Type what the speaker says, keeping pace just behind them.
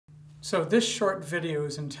So this short video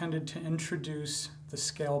is intended to introduce the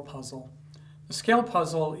scale puzzle. The scale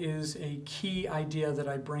puzzle is a key idea that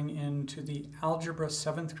I bring into the Algebra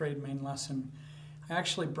 7th grade main lesson. I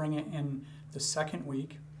actually bring it in the second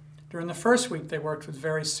week. During the first week they worked with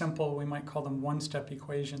very simple, we might call them one-step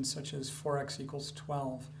equations such as 4x equals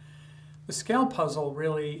 12. The scale puzzle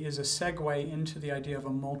really is a segue into the idea of a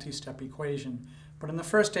multi-step equation. But on the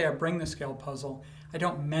first day I bring the scale puzzle, I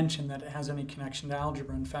don't mention that it has any connection to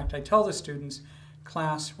algebra. In fact, I tell the students,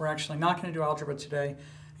 class, we're actually not going to do algebra today,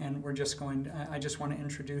 and I just want to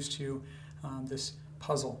introduce to you this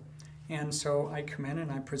puzzle. And so I come in and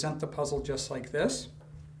I present the puzzle just like this.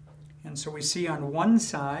 And so we see on one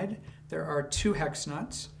side there are 2 hex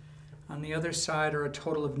nuts. On the other side are a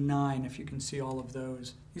total of 9, if you can see all of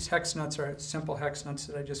those. These hex nuts are simple hex nuts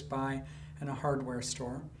that I just buy in a hardware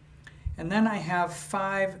store. And then I have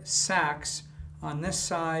 5 sacks on this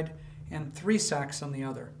side and 3 sacks on the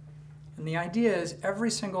other. And the idea is every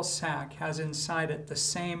single sack has inside it the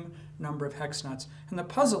same number of hex nuts. And the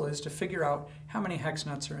puzzle is to figure out how many hex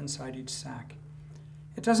nuts are inside each sack.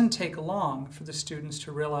 It doesn't take long for the students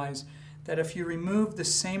to realize that if you remove the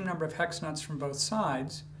same number of hex nuts from both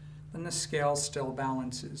sides, then the scale still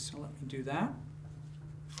balances. So let me do that.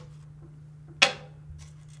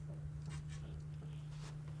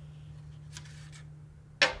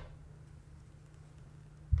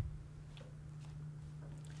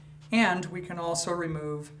 And we can also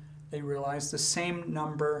remove, they realize, the same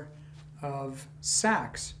number of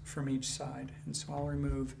sacks from each side. And so I'll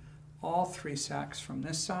remove all 3 sacks from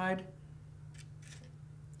this side.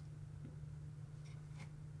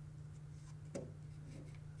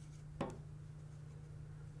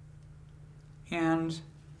 And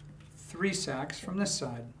 3 sacks from this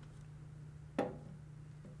side.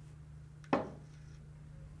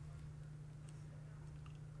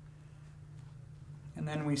 And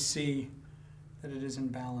then we see that it is in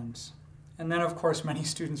balance. And then, of course, many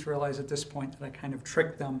students realize at this point that I kind of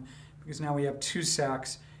tricked them, because now we have 2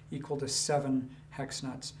 sacks equal to 7 hex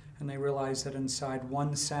nuts. And they realize that inside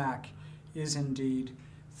one sack is indeed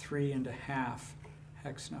 3.5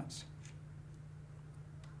 hex nuts.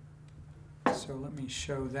 So let me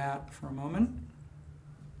show that for a moment.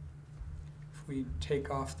 If we take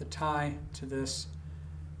off the tie to this,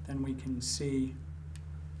 then we can see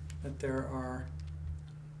that there are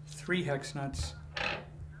 3 hex nuts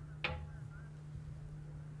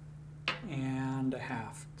and a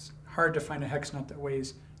half. It's hard to find a hex nut that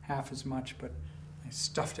weighs half as much, but I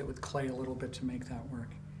stuffed it with clay a little bit to make that work.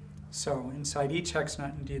 So inside each hex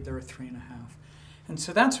nut, indeed, there are 3.5. And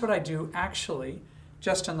so that's what I do actually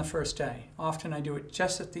just on the first day. Often I do it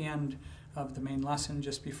just at the end of the main lesson,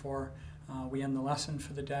 just before we end the lesson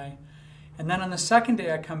for the day. And then on the second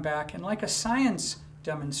day I come back, and like a science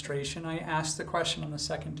demonstration, I ask the question on the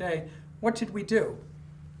second day, what did we do?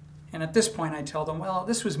 And at this point I tell them, well,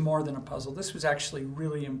 this was more than a puzzle. This was actually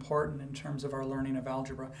really important in terms of our learning of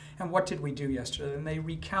algebra. And what did we do yesterday? And they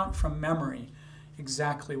recount from memory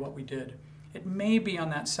exactly what we did. It may be on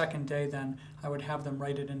that second day then I would have them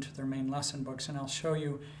write it into their main lesson books, and I'll show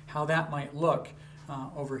you how that might look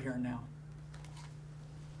over here now.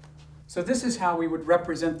 So this is how we would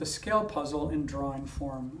represent the scale puzzle in drawing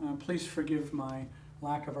form. Please forgive my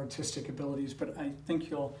lack of artistic abilities, but I think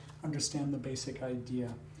you'll understand the basic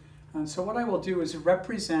idea. So what I will do is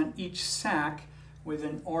represent each sack with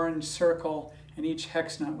an orange circle and each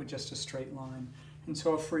hex nut with just a straight line. And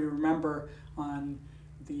so if we remember, on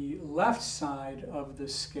the left side of the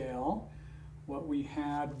scale, what we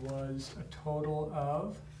had was a total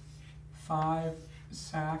of 5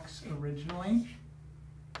 sacks originally,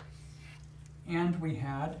 and we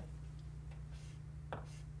had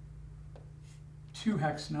 2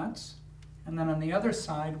 hex nuts, and then on the other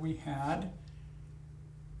side we had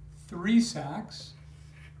 3 sacks,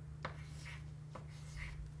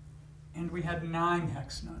 and we had 9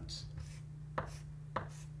 hex nuts.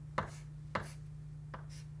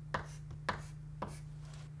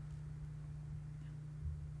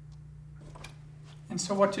 And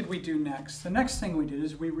so what did we do next? The next thing we did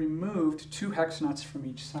is we removed 2 hex nuts from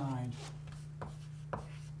each side.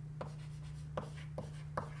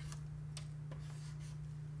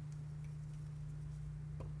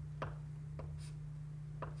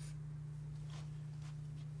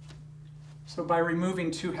 So by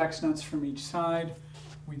removing 2 hex nuts from each side,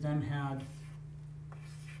 we then had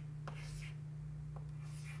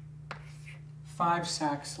 5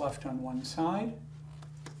 sacks left on one side.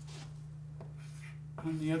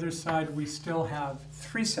 On the other side, we still have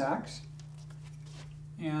 3 sacks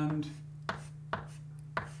and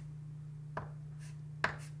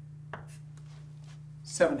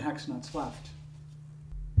 7 hex nuts left.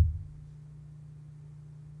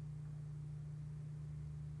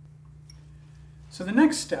 So the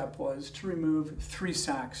next step was to remove 3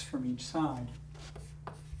 sacks from each side.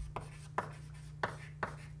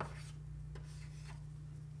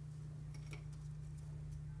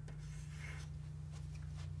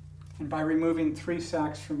 And by removing 3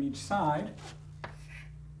 sacks from each side,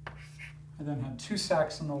 I then had 2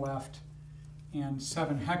 sacks on the left and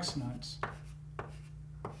 7 hex nuts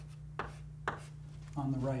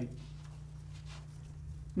on the right.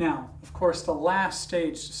 Now, of course, the last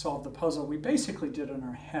stage to solve the puzzle, we basically did in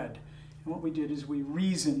our head. And what we did is we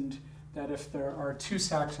reasoned that if there are 2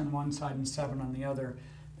 sacks on one side and 7 on the other,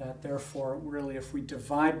 that therefore, really, if we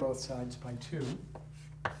divide both sides by 2,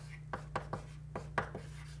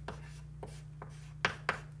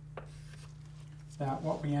 that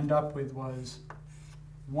what we end up with was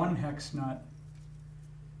 1 hex nut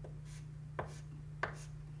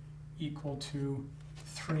equal to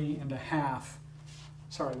 3.5.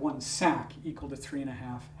 Sorry, 1 sack equal to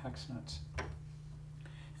 3.5 hex nuts.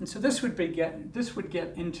 And so this would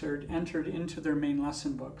get entered into their main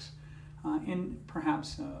lesson books in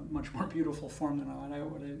perhaps a much more beautiful form than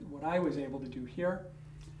what I was able to do here.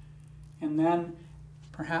 And then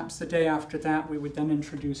perhaps the day after that we would then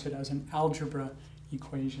introduce it as an algebra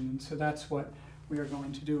equation. And so that's what we are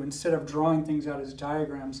going to do. Instead of drawing things out as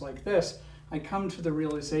diagrams like this, I come to the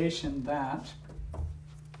realization that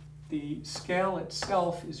the scale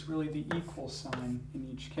itself is really the equal sign in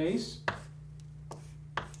each case.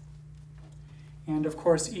 And of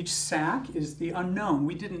course, each sack is the unknown.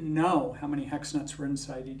 We didn't know how many hex nuts were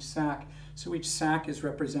inside each sack, so each sack is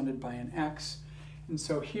represented by an X. And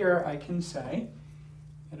so here I can say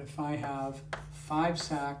that if I have 5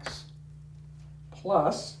 sacks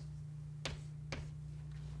plus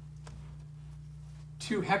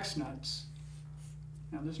 2 hex nuts.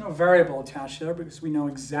 Now there's no variable attached there because we know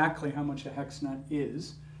exactly how much a hex nut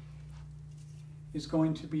is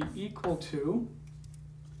going to be equal to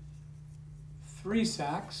 3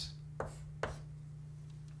 sacks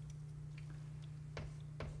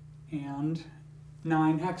and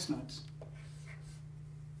 9 hex nuts.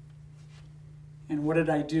 And what did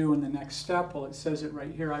I do in the next step? Well, it says it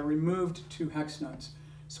right here. I removed 2 hex nuts.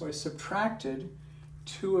 So I subtracted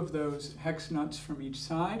 2 of those hex nuts from each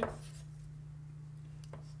side.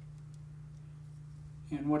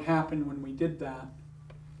 And what happened when we did that?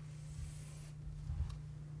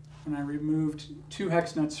 When I removed 2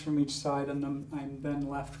 hex nuts from each side, and I'm then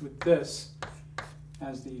left with this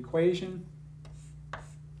as the equation.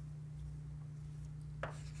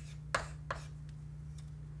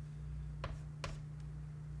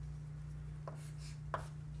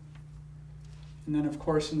 And then, of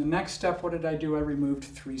course, in the next step, what did I do? I removed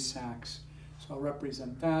 3 sacks. So I'll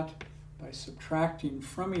represent that by subtracting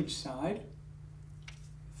from each side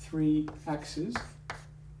 3 x's.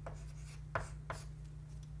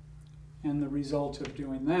 And the result of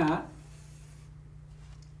doing that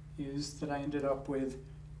is that I ended up with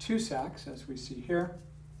 2 sacks, as we see here,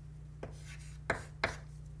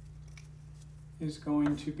 is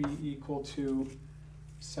going to be equal to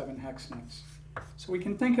 7 hex nuts. So we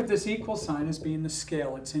can think of this equal sign as being the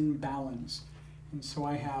scale. It's in balance. And so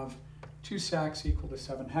I have 2 sacks equal to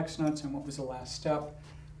 7 hex nuts. And what was the last step?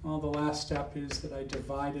 Well, the last step is that I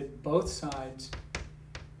divided both sides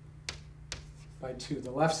by 2.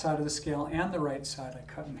 The left side of the scale and the right side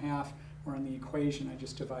I cut in half, or in the equation I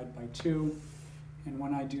just divide by 2. And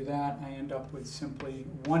when I do that, I end up with simply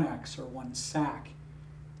 1x, or 1 sack.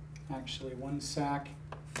 Actually, 1 sack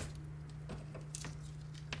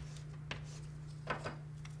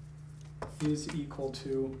is equal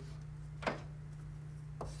to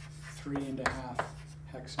 3.5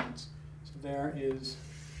 hex nuts. So there is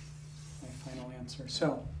my final answer.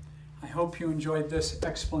 So I hope you enjoyed this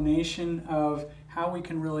explanation of how we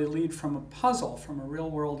can really lead from a puzzle, from a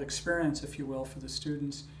real-world experience, if you will, for the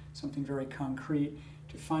students, something very concrete,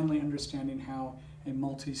 to finally understanding how a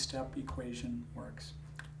multi-step equation works.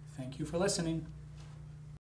 Thank you for listening.